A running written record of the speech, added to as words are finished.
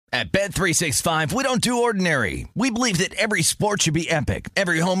At Bet365, we don't do ordinary. We believe that every sport should be epic.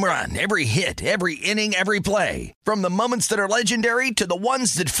 Every home run, every hit, every inning, every play. From the moments that are legendary to the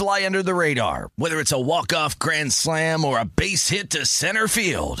ones that fly under the radar. Whether it's a walk-off grand slam or a base hit to center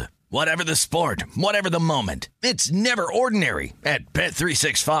field. Whatever the sport, whatever the moment. It's never ordinary at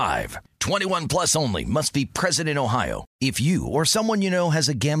Bet365. 21 plus only. Must be present in Ohio. If you or someone you know has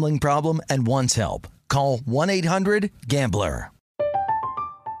a gambling problem and wants help, call 1-800-GAMBLER.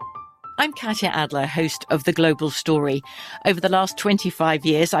 I'm Katya Adler, host of The Global Story. Over the last 25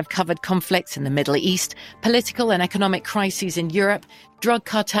 years, I've covered conflicts in the Middle East, political and economic crises in Europe, drug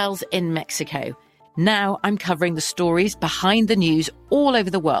cartels in Mexico. Now I'm covering the stories behind the news all over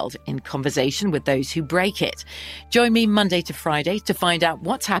the world in conversation with those who break it. Join me Monday to Friday to find out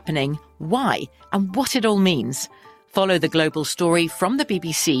what's happening, why, and what it all means. Follow The Global Story from the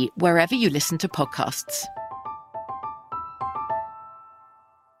BBC wherever you listen to podcasts.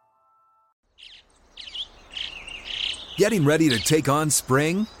 Getting ready to take on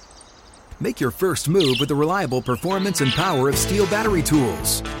spring? Make your first move with the reliable performance and power of Steel battery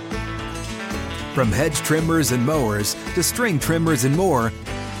tools. From hedge trimmers and mowers to string trimmers and more,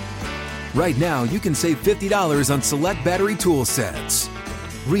 right now you can save $50 on select battery tool sets.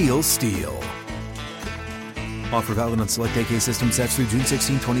 Real Steel. Offer valid on select AK system sets through June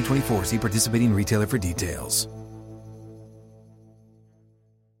 16, 2024. See participating retailer for details.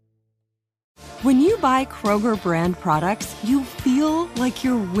 When you buy Kroger brand products, you feel like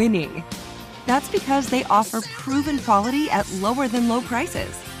you're winning. That's because they offer proven quality at lower than low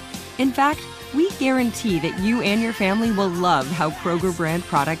prices. In fact, we guarantee that you and your family will love how Kroger brand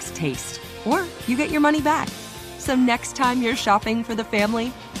products taste, or you get your money back. So next time you're shopping for the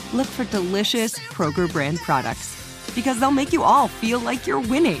family, look for delicious Kroger brand products, because they'll make you all feel like you're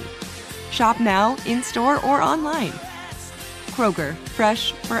winning. Shop now, in-store, or online. Kroger,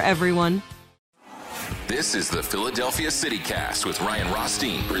 fresh for everyone. This is the Philadelphia CityCast with Ryan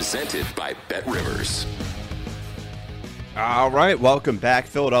Rothstein, presented by BetRivers. All right, welcome back.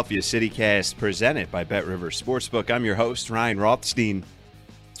 Philadelphia CityCast, presented by BetRivers Sportsbook. I'm your host, Ryan Rothstein.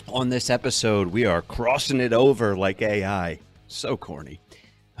 On this episode, we are crossing it over like AI. So corny.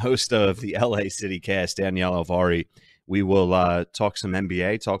 Host of the LA CityCast, Danielle Alvari. We will talk some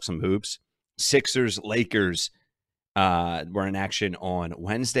NBA, talk some hoops. Sixers, Lakers. We're in action on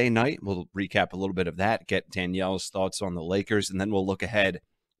Wednesday night. We'll recap a little bit of that, get Danielle's thoughts on the Lakers, and then we'll look ahead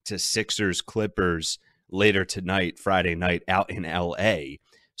to Sixers, Clippers later tonight, Friday night, out in LA.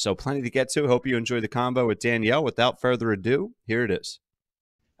 So plenty to get to. Hope you enjoy the combo with Danielle. Without further ado, here it is.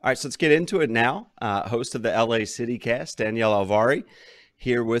 All right, so let's get into it now. Host of the LA CityCast, Danielle Alvari,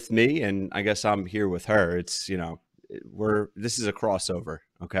 here with me, and I guess I'm here with her. It's, this is a crossover,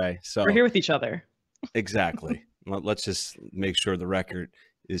 okay? So we're here with each other. Exactly. Let's just make sure the record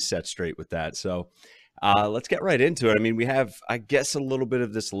is set straight with that. So let's get right into it. I mean, we have, I guess, a little bit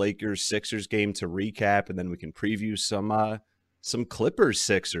of this Lakers-Sixers game to recap, and then we can preview some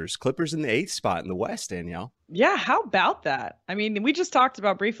Clippers-Sixers. Clippers in the 8th spot in the West, Danielle. Yeah, how about that? I mean, we just talked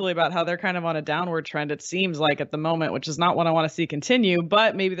briefly about how they're kind of on a downward trend, it seems like, at the moment, which is not what I want to see continue,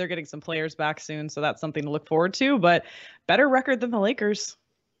 but maybe they're getting some players back soon, so that's something to look forward to. But better record than the Lakers.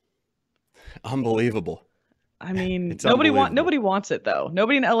 Unbelievable. I mean, nobody wants it, though.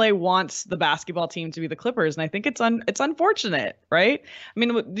 Nobody in LA wants the basketball team to be the Clippers, and I think it's unfortunate, right? I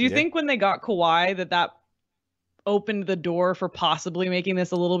mean, do you think when they got Kawhi that opened the door for possibly making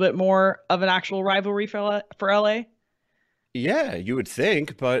this a little bit more of an actual rivalry for LA? Yeah, you would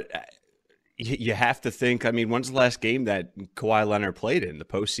think, but you have to think. I mean, when's the last game that Kawhi Leonard played in? The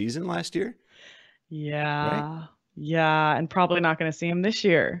postseason last year? Yeah, right? Yeah, and probably not going to see him this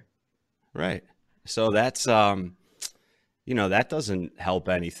year. Right. So that's, that doesn't help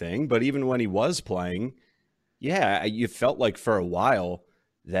anything. But even when he was playing, you felt like for a while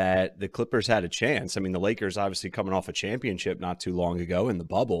that the Clippers had a chance. I mean, the Lakers obviously coming off a championship not too long ago in the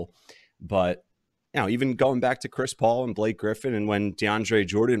bubble. But, even going back to Chris Paul and Blake Griffin, and when DeAndre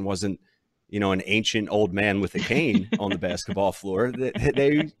Jordan wasn't, an ancient old man with a cane on the basketball floor,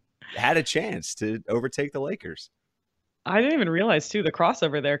 they had a chance to overtake the Lakers. I didn't even realize, too, the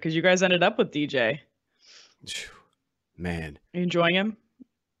crossover there, because you guys ended up with DJ. Man. Are you enjoying him?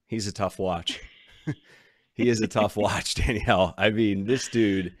 He's a tough watch. He is a tough watch, Danielle. I mean, this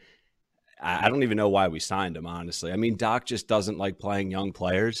dude, I don't even know why we signed him, honestly. I mean, Doc just doesn't like playing young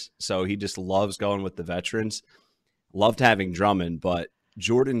players, so he just loves going with the veterans. Loved having Drummond, but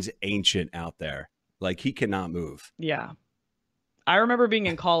Jordan's ancient out there. Like, he cannot move. Yeah. I remember being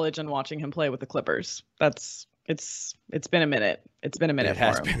in college and watching him play with the Clippers. It's been a minute. It's been a minute. It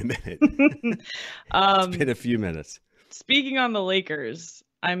has been a minute. It's been a few minutes. Speaking on the Lakers,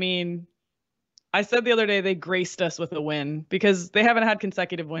 I mean, I said the other day they graced us with a win because they haven't had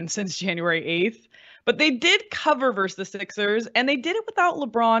consecutive wins since January 8th. But they did cover versus the Sixers, and they did it without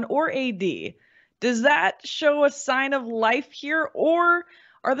LeBron or AD. Does that show a sign of life here, or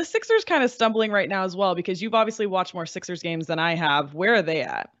are the Sixers kind of stumbling right now as well? Because you've obviously watched more Sixers games than I have. Where are they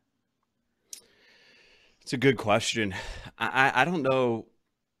at? It's a good question. I don't know.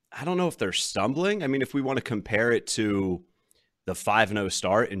 I don't know if they're stumbling. I mean, if we want to compare it to the 5-0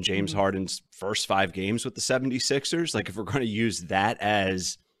 start in James Harden's first 5 games with the 76ers, like if we're going to use that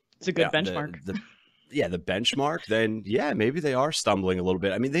as it's a good benchmark. The benchmark, then yeah, maybe they are stumbling a little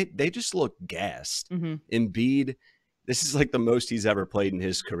bit. I mean, they just look gassed. Embiid, this is like the most he's ever played in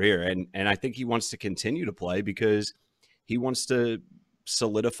his career. And I think he wants to continue to play because he wants to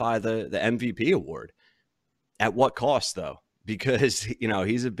solidify the MVP award. At what cost, though? Because,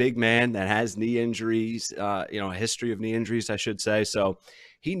 he's a big man that has knee injuries, a history of knee injuries, I should say. So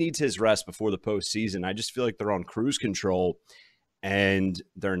he needs his rest before the postseason. I just feel like they're on cruise control and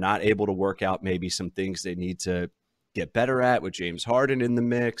they're not able to work out maybe some things they need to get better at with James Harden in the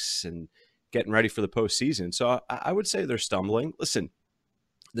mix and getting ready for the postseason. So I would say they're stumbling. Listen,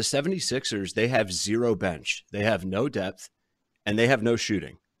 the 76ers, they have 0 bench. They have no depth and they have no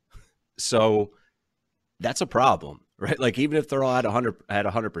shooting. So that's a problem, right? Like even if they're all at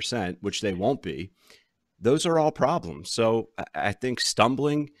 100%, which they won't be, those are all problems. So I think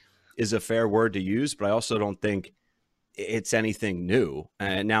stumbling is a fair word to use, but I also don't think it's anything new.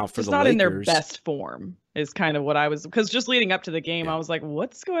 And now for the Lakers, not in their best form is kind of what I was, because just leading up to the game, I was like,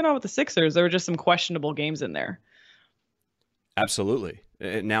 what's going on with the Sixers? There were just some questionable games in there. Absolutely.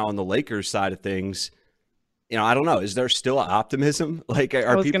 Now on the Lakers side of things, I don't know. Is there still optimism? Like,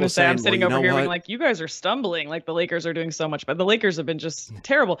 are people saying, I'm sitting over here being like, you guys are stumbling. Like the Lakers are doing so much, but the Lakers have been just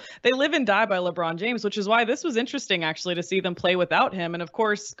terrible. They live and die by LeBron James, which is why this was interesting actually to see them play without him. And of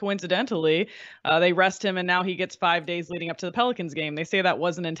course, coincidentally, they rest him and now he gets 5 days leading up to the Pelicans game. They say that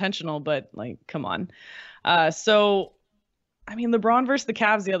wasn't intentional, but like, come on. So, I mean, LeBron versus the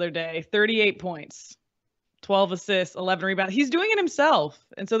Cavs the other day, 38 points. 12 assists, 11 rebounds. He's doing it himself.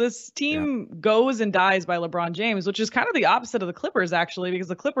 And so this team goes and dies by LeBron James, which is kind of the opposite of the Clippers, actually, because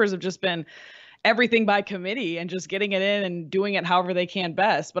the Clippers have just been everything by committee and just getting it in and doing it however they can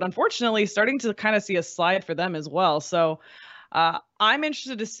best. But unfortunately, starting to kind of see a slide for them as well. So I'm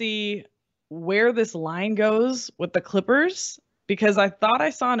interested to see where this line goes with the Clippers, because I thought I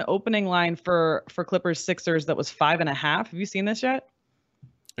saw an opening line for Clippers Sixers that was 5.5. Have you seen this yet?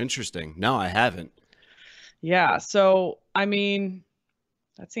 Interesting. No, I haven't. Yeah. So, I mean,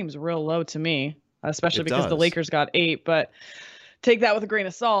 that seems real low to me, especially because the Lakers got 8, but take that with a grain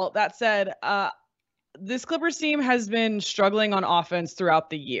of salt. That said, this Clippers team has been struggling on offense throughout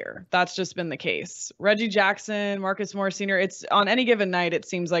the year. That's just been the case. Reggie Jackson, Marcus Morris Sr., it's on any given night, it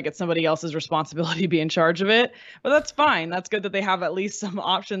seems like it's somebody else's responsibility to be in charge of it, but that's fine. That's good that they have at least some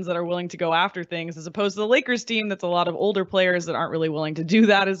options that are willing to go after things, as opposed to the Lakers team that's a lot of older players that aren't really willing to do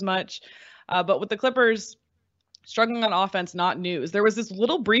that as much. But with the Clippers, struggling on offense, not news. There was this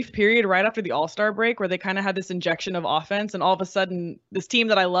little brief period right after the All-Star break where they kind of had this injection of offense, and all of a sudden, this team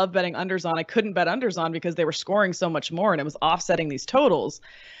that I love betting unders on, I couldn't bet unders on because they were scoring so much more, and it was offsetting these totals.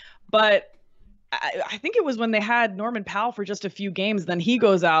 But I think it was when they had Norman Powell for just a few games, then he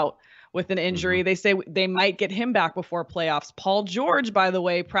goes out with an injury. They say they might get him back before playoffs. Paul George, by the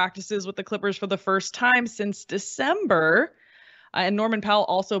way, practices with the Clippers for the first time since December. And Norman Powell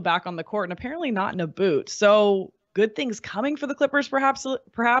also back on the court and apparently not in a boot. So good things coming for the Clippers,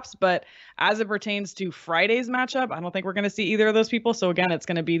 perhaps. But as it pertains to Friday's matchup, I don't think we're going to see either of those people. So again, it's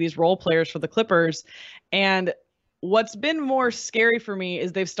going to be these role players for the Clippers. And what's been more scary for me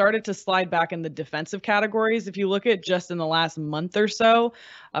is they've started to slide back in the defensive categories. If you look at just in the last month or so,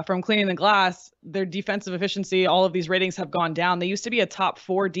 from cleaning the glass, their defensive efficiency, all of these ratings have gone down. They used to be a top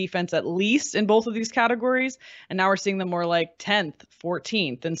 4 defense at least in both of these categories, and now we're seeing them more like 10th,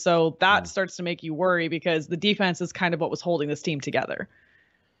 14th. And so that starts to make you worry because the defense is kind of what was holding this team together.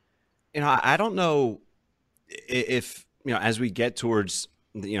 I don't know if, as we get towards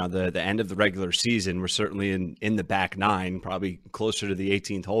the end of the regular season, we're certainly in the back 9, probably closer to the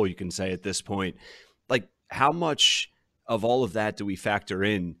 18th hole, you can say at this point. Like, how much of all of that do we factor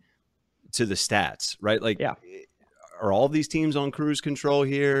in to the stats, right? Like, are all these teams on cruise control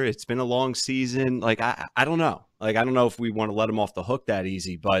here? It's been a long season. Like, I don't know. Like, I don't know if we want to let them off the hook that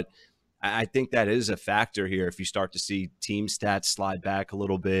easy, but I think that is a factor here. If you start to see team stats slide back a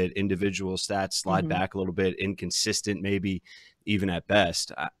little bit, individual stats slide back a little bit, inconsistent maybe even at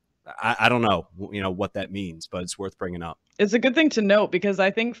best. I don't know, what that means, but it's worth bringing up. It's a good thing to note because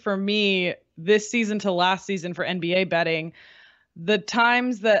I think for me, this season to last season for NBA betting, The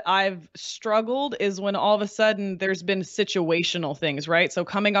times that I've struggled is when all of a sudden there's been situational things, right? So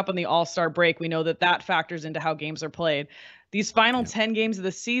coming up on the All-Star break, we know that factors into how games are played. These final 10 games of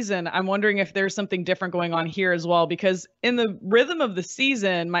the season, I'm wondering if there's something different going on here as well, because in the rhythm of the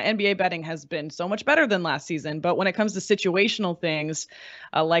season, my NBA betting has been so much better than last season. But when it comes to situational things,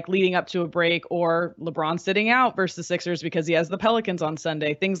 like leading up to a break or LeBron sitting out versus the Sixers because he has the Pelicans on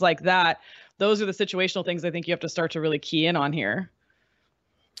Sunday, things like that, those are the situational things I think you have to start to really key in on here.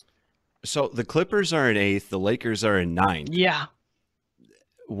 So the Clippers are in 8th, the Lakers are in 9th. Yeah.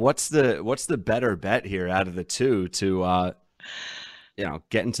 What's the better bet here out of the two to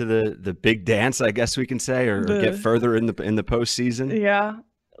get into the big dance, I guess we can say, or get further in the postseason? Yeah.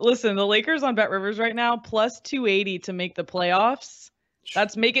 Listen, the Lakers on BetRivers right now plus 280 to make the playoffs.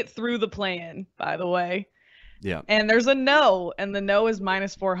 That's make it through the play-in, by the way. Yeah. And there's a no, and the no is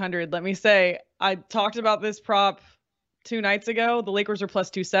minus 400. Let me say, I talked about this prop 2 nights ago. The Lakers are plus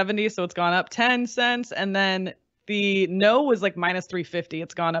 270, so it's gone up 10 cents. And then the no was like minus 350.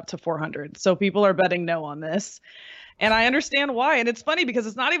 It's gone up to 400. So people are betting no on this. And I understand why. And it's funny because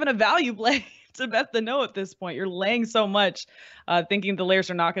it's not even a value play to bet the no at this point. You're laying so much thinking the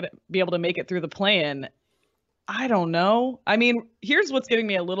Lakers are not going to be able to make it through the play-in. I don't know. I mean, here's what's giving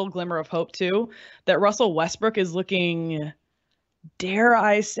me a little glimmer of hope, too, that Russell Westbrook is looking, dare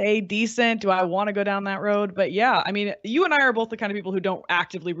I say, decent. Do I want to go down that road? But yeah, I mean, you and I are both the kind of people who don't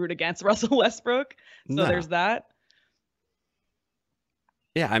actively root against Russell Westbrook. So there's that.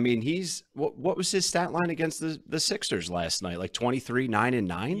 Yeah, I mean, what was his stat line against the Sixers last night? Like 23, 9, and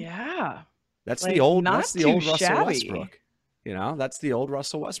 9? Yeah. That's the old shabby. Russell Westbrook. That's the old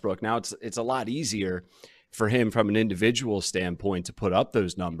Russell Westbrook. Now it's a lot easier for him from an individual standpoint to put up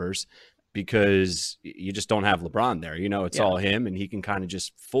those numbers because you just don't have LeBron there. It's all him, and he can kind of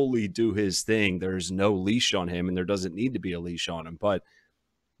just fully do his thing. There's no leash on him, and there doesn't need to be a leash on him. But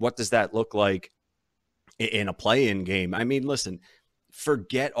what does that look like in a play-in game? I mean, listen,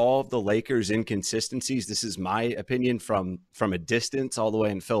 forget all of the Lakers' inconsistencies. This is my opinion from a distance all the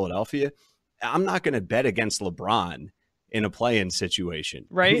way in Philadelphia. I'm not going to bet against LeBron in a play-in situation.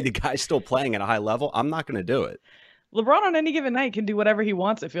 Right. I mean, the guy's still playing at a high level. I'm not going to do it. LeBron on any given night can do whatever he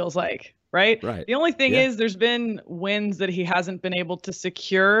wants, it feels like, right? Right. The only thing is there's been wins that he hasn't been able to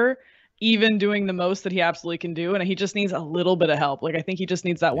secure, even doing the most that he absolutely can do. And he just needs a little bit of help. Like, I think he just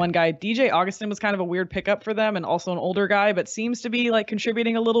needs that one guy. DJ Augustin was kind of a weird pickup for them and also an older guy, but seems to be like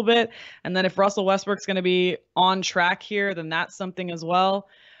contributing a little bit. And then if Russell Westbrook's going to be on track here, then that's something as well.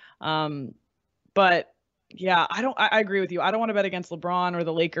 But yeah, I agree with you. I don't want to bet against LeBron or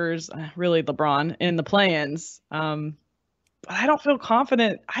the Lakers, really LeBron, in the play-ins. But I don't feel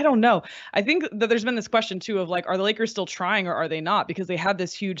confident. I don't know. I think that there's been this question too of like, are the Lakers still trying or are they not? Because they had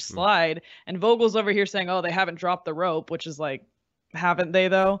this huge slide and Vogel's over here saying, oh, they haven't dropped the rope, which is like, haven't they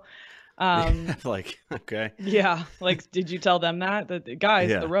though? Like, okay. Yeah. Like, did you tell them that guys,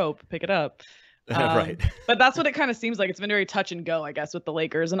 the rope, pick it up. Right. But that's what it kind of seems like. It's been very touch and go, I guess, with the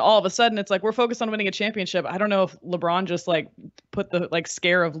Lakers. And all of a sudden it's like, we're focused on winning a championship. I don't know if LeBron just like put the like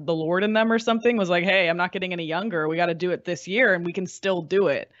scare of the Lord in them or something, was like, hey, I'm not getting any younger. We got to do it this year and we can still do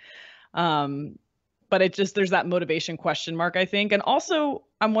it. But it just, there's that motivation question mark, I think. And also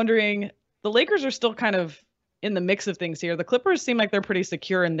I'm wondering, the Lakers are still kind of in the mix of things here. The Clippers seem like they're pretty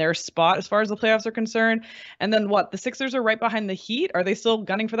secure in their spot as far as the playoffs are concerned. And then the Sixers are right behind the Heat. Are they still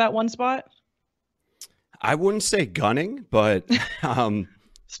gunning for that one spot? I wouldn't say gunning, but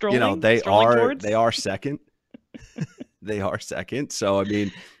strolling, they are second. They are second. So I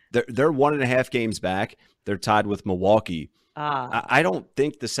mean, they're 1.5 games back. They're tied with Milwaukee. I don't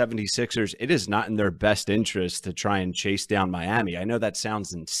think the 76ers, it is not in their best interest to try and chase down Miami. I know that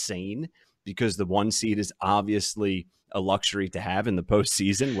sounds insane because the 1 seed is obviously a luxury to have in the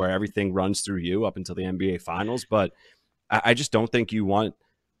postseason where everything runs through you up until the NBA Finals. But I just don't think you want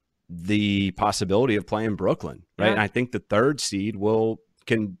the possibility of playing Brooklyn, right? Yeah. And I think the 3rd seed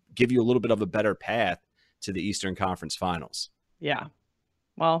can give you a little bit of a better path to the Eastern Conference Finals. Yeah.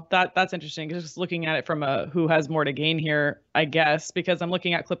 Well, that's interesting. Just looking at it from a who has more to gain here, I guess, because I'm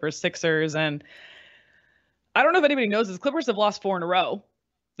looking at Clippers, Sixers, and I don't know if anybody knows this. Clippers have lost 4 in a row.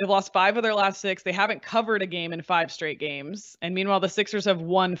 They've lost 5 of their last 6. They haven't covered a game in 5 straight games. And meanwhile, the Sixers have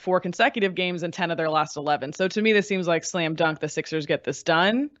won 4 consecutive games in 10 of their last 11. So to me, this seems like slam dunk. The Sixers get this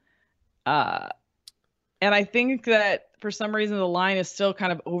done. And I think that for some reason, the line is still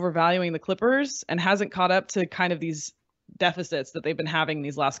kind of overvaluing the Clippers and hasn't caught up to kind of these deficits that they've been having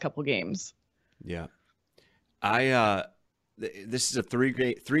these last couple games. Yeah. This is a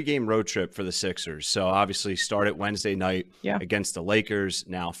 3-game road trip for the Sixers. So obviously start at Wednesday night against the Lakers,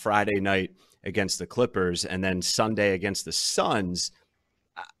 now Friday night against the Clippers, and then Sunday against the Suns.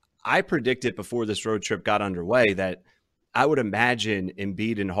 I predicted before this road trip got underway that I would imagine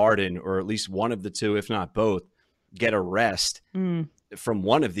Embiid and Harden, or at least one of the two, if not both, get a rest from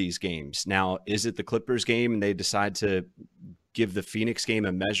one of these games. Now, is it the Clippers game and they decide to give the Phoenix game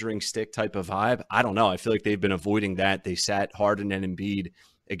a measuring stick type of vibe? I don't know. I feel like they've been avoiding that. They sat Harden and Embiid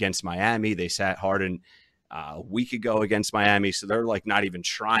against Miami. They sat Harden a week ago against Miami. So they're like not even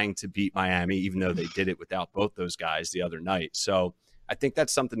trying to beat Miami, even though they did it without both those guys the other night. So I think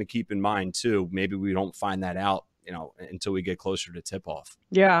that's something to keep in mind too. Maybe we don't find that out, until we get closer to tip off.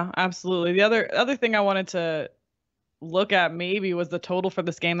 Yeah, absolutely. The other thing I wanted to look at maybe was the total for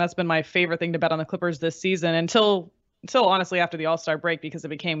this game. That's been my favorite thing to bet on the Clippers this season until honestly after the All-Star break, because it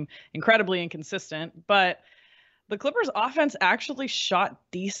became incredibly inconsistent. But the Clippers offense actually shot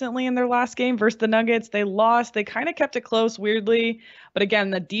decently in their last game versus the Nuggets. They lost. They kind of kept it close, weirdly. But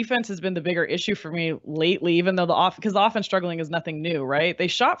again, the defense has been the bigger issue for me lately, even though because the offense struggling is nothing new, right? They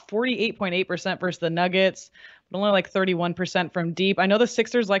shot 48.8% versus the Nuggets, but only like 31% from deep. I know the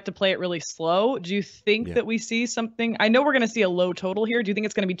Sixers like to play it really slow. Do you think that we see something? I know we're going to see a low total here. Do you think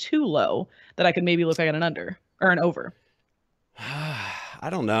it's going to be too low that I could maybe look at an under or an over? I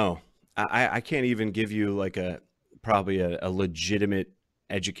don't know. I can't even give you like probably a legitimate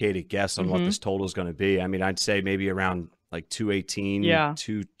educated guess on what this total is going to be. I mean, I'd say maybe around like 218,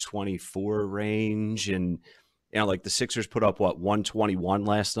 224 range. And, like the Sixers put up 121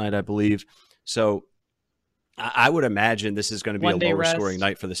 last night, I believe. So I would imagine this is going to be a lower scoring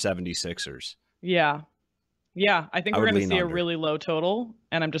night for the 76ers. Yeah. Yeah. I think we're going to see a really low total.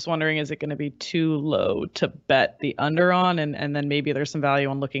 And I'm just wondering, is it going to be too low to bet the under on? And then maybe there's some value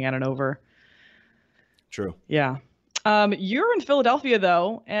on looking at an over. True. Yeah. You're in Philadelphia,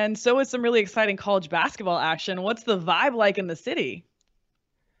 though, and so is some really exciting college basketball action. What's the vibe like in the city?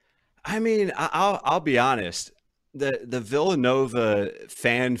 I mean, I'll be honest. The Villanova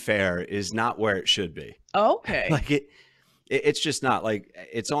fanfare is not where it should be. Okay. Like it's just not. Like,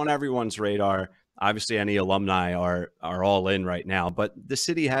 it's on everyone's radar. Obviously, any alumni are all in right now, but the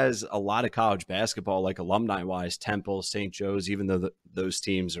city has a lot of college basketball, like alumni-wise, Temple, St. Joe's, even though those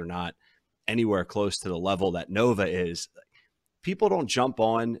teams are not anywhere close to the level that Nova is. People don't jump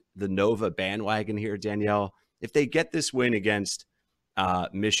on the Nova bandwagon here, Danielle. If they get this win against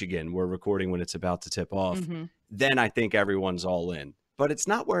Michigan, we're recording when it's about to tip off, then I think everyone's all in. But it's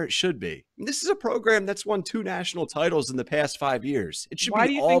not where it should be. This is a program that's won 2 national titles in the past 5 years. It should be all Nova. Why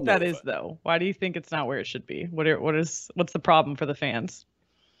do you think that is, though? Why do you think it's not where it should be? What's the problem for the fans?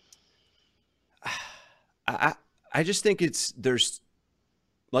 I just think there's,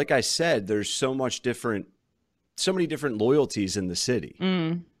 like I said, there's so many different loyalties in the city.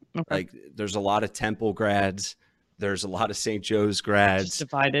 Okay. Like there's a lot of Temple grads. There's a lot of St. Joe's grads. Just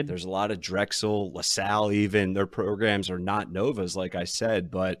divided. There's a lot of Drexel, LaSalle, even. Their programs are not Novas, like I said.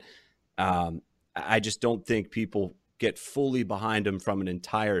 But I just don't think people get fully behind them from an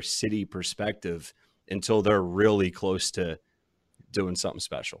entire city perspective until they're really close to doing something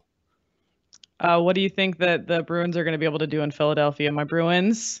special. What do you think that the Bruins are going to be able to do in Philadelphia? My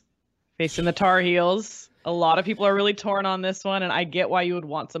Bruins facing the Tar Heels. A lot of people are really torn on this one, and I get why you would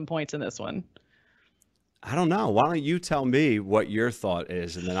want some points in this one. I don't know. Why don't you tell me what your thought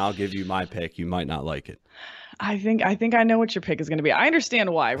is, and then I'll give you my pick. You might not like it. I think I know what your pick is going to be. I understand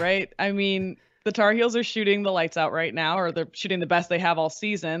why, right? I mean, the Tar Heels are shooting the lights out right now, or they're shooting the best they have all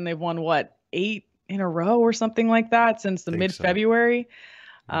season. They've won, 8 in a row or something like that since the mid-February.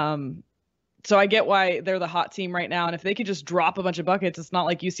 So I get why they're the hot team right now. And if they could just drop a bunch of buckets, it's not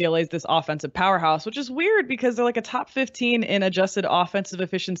like UCLA is this offensive powerhouse, which is weird because they're like a top 15 in adjusted offensive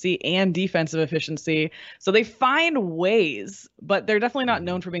efficiency and defensive efficiency. So they find ways, but they're definitely not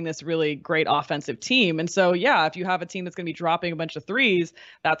known for being this really great offensive team. And so, yeah, if you have a team that's going to be dropping a bunch of threes,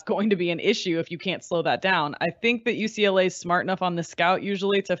 that's going to be an issue if you can't slow that down. I think that UCLA is smart enough on the scout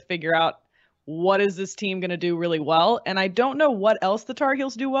usually to figure out what is this team going to do really well? And I don't know what else the Tar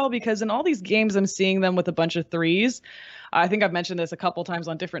Heels do well, because in all these games, I'm seeing them with a bunch of threes. I think I've mentioned this a couple times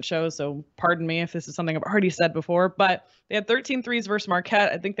on different shows, so pardon me if this is something I've already said before, but they had 13 threes versus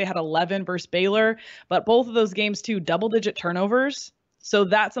Marquette. I think they had 11 versus Baylor, but both of those games too, double-digit turnovers. So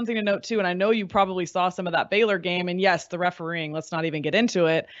that's something to note too. And I know you probably saw some of that Baylor game, and yes, the refereeing, let's not even get into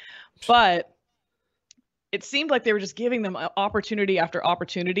it, but it seemed like they were just giving them opportunity after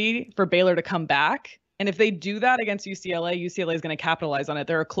opportunity for Baylor to come back. And if they do that against UCLA, UCLA is going to capitalize on it.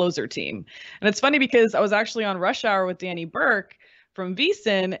 They're a closer team. And it's funny because I was actually on Rush Hour with Danny Burke from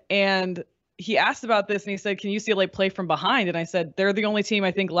VSiN, and he asked about this and he said, can UCLA play from behind? And I said, they're the only team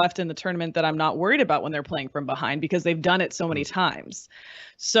I think left in the tournament that I'm not worried about when they're playing from behind because they've done it so many times.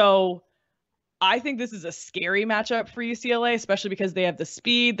 So I think this is a scary matchup for UCLA, especially because they have the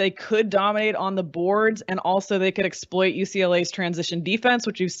speed. They could dominate on the boards, and also they could exploit UCLA's transition defense,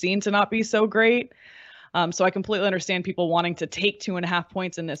 which you've seen to not be so great. So I completely understand people wanting to take 2.5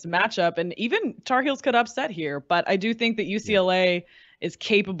 points in this matchup, and even Tar Heels could upset here. But I do think that UCLA is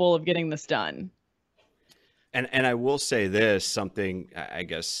capable of getting this done. And I will say this, something, I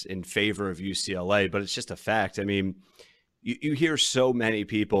guess, in favor of UCLA, but it's just a fact. I mean, you hear so many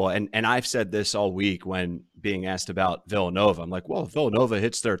people, and I've said this all week when being asked about Villanova. I'm like, well, if Villanova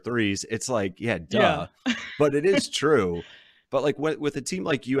hits their threes, it's like, yeah, duh. Yeah. But it is true. But like with a team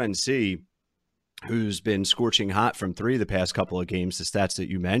like UNC, who's been scorching hot from three the past couple of games, the stats that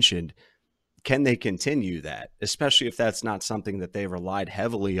you mentioned, can they continue that? Especially if that's not something that they relied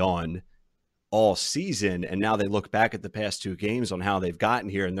heavily on all season, and now they look back at the past two games on how they've gotten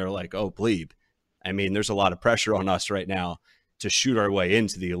here, and they're like, oh, bleep. I mean, there's a lot of pressure on us right now to shoot our way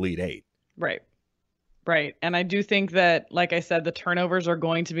into the Elite Eight. Right. And I do think that, like I said, the turnovers are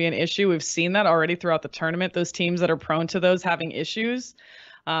going to be an issue. We've seen that already throughout the tournament, those teams that are prone to those having issues.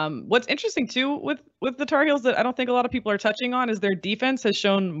 What's interesting, too, with the Tar Heels that I don't think a lot of people are touching on is their defense has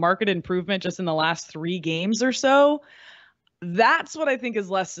shown marked improvement just in the last 3 games or so. That's what I think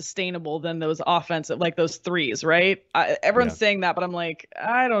is less sustainable than those offensive, like those threes, right? Everyone's saying that, but I'm like,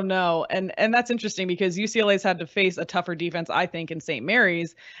 I don't know. And that's interesting because UCLA's had to face a tougher defense, I think, in St.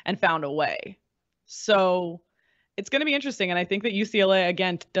 Mary's and found a way. So it's going to be interesting. And I think that UCLA,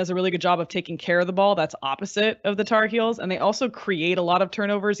 again, does a really good job of taking care of the ball. That's opposite of the Tar Heels. And they also create a lot of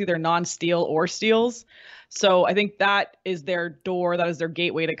turnovers, either non-steal or steals. So I think that is their door. That is their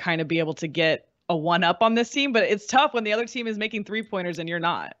gateway to kind of be able to get a one-up on this team. But it's tough when the other team is making 3-pointers and you're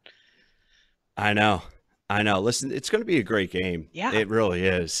not. I know. Listen, it's going to be a great game. Yeah, it really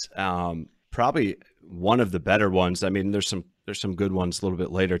is. Probably one of the better ones. I mean, there's some good ones a little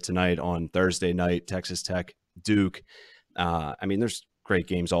bit later tonight on Thursday night, Texas Tech, Duke. I mean, there's great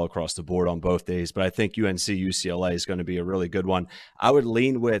games all across the board on both days, but I think UNC UCLA is going to be a really good one. I would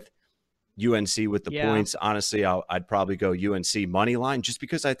lean with UNC with the points. Honestly, I'd probably go UNC money line just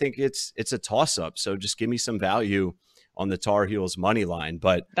because I think it's a toss-up. So just give me some value on the Tar Heels money line.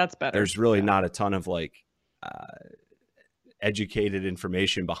 But that's better. There's really not a ton of educated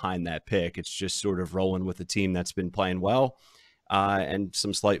information behind that pick. It's just sort of rolling with a team that's been playing well and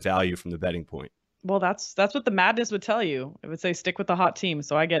some slight value from the betting point. Well, that's what the madness would tell you. It would say stick with the hot team.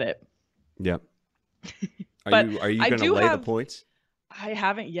 So I get it. Yep. Are you going to lay the points? I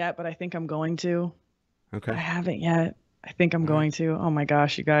haven't yet, but I think I'm going to. Okay. I haven't yet. I think I'm going to. Oh my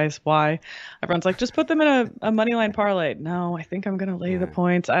gosh, you guys, why? Everyone's like, just put them in a money line parlay. No, I think I'm going to lay the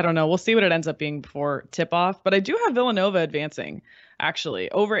points. I don't know. We'll see what it ends up being before tip off. But I do have Villanova advancing, actually,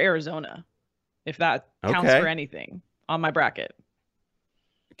 over Arizona, if that counts for anything on my bracket.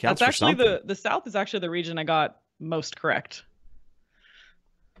 That's actually the South is actually the region I got most correct.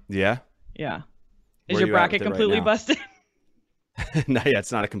 Yeah. Yeah. Is your bracket completely busted? No, yeah,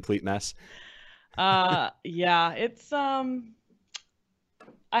 it's not a complete mess. Yeah, it's I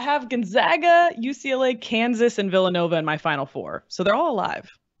have Gonzaga, UCLA, Kansas, and Villanova in my Final Four, so they're all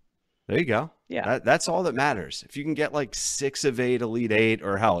alive. There you go. Yeah, that's all that matters. If you can get like 6 of 8 Elite 8,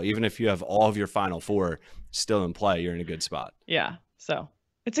 or hell, even if you have all of your Final Four still in play, you're in a good spot. Yeah, so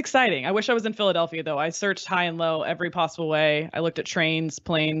it's exciting. I wish I was in Philadelphia though. I searched high and low every possible way. I looked at trains,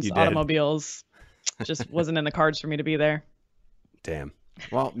 planes, automobiles. Just wasn't in the cards for me to be there. Damn.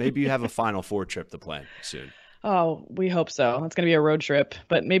 Well, maybe you have a Final Four trip to plan soon. Oh, we hope so. It's going to be a road trip,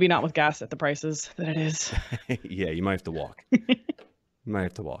 but maybe not with gas at the prices that it is. Yeah, you might have to walk.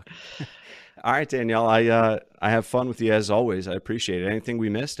 All right, Danielle, I have fun with you as always. I appreciate it. Anything we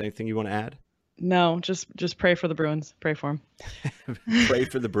missed? Anything you want to add? No, just pray for the Bruins. Pray for them. Pray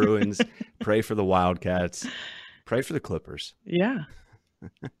for the Bruins. Pray for the Wildcats. Pray for the Clippers. Yeah.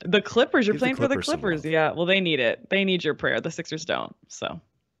 The Clippers, you're playing for the Clippers. Yeah, well, they need it. They need your prayer. The Sixers don't. So,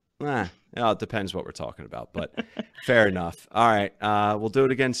 it depends what we're talking about, but fair enough. All right, we'll do it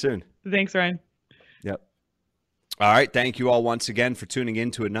again soon. Thanks, Ryan. Yep. All right, thank you all once again for tuning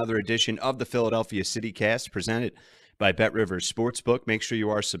in to another edition of the Philadelphia CityCast presented by BetRivers Sportsbook. Make sure you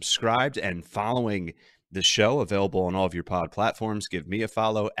are subscribed and following the show, available on all of your pod platforms. Give me a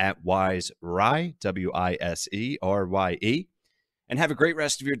follow at WiseRye, WiseRye. And have a great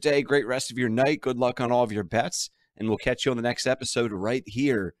rest of your day, great rest of your night. Good luck on all of your bets. And we'll catch you on the next episode right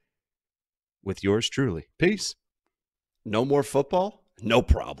here with yours truly. Peace. No more football? No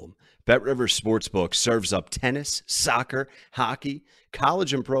problem. BetRivers Sportsbook serves up tennis, soccer, hockey,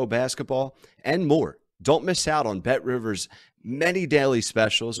 college and pro basketball, and more. Don't miss out on BetRivers' many daily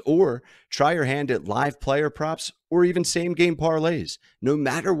specials, or try your hand at live player props or even same-game parlays. No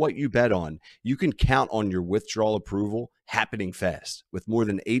matter what you bet on, you can count on your withdrawal approval happening fast, with more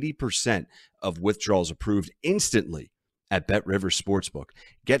than 80% of withdrawals approved instantly at BetRivers Sportsbook.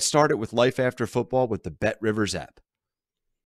 Get started with life after football with the BetRivers app.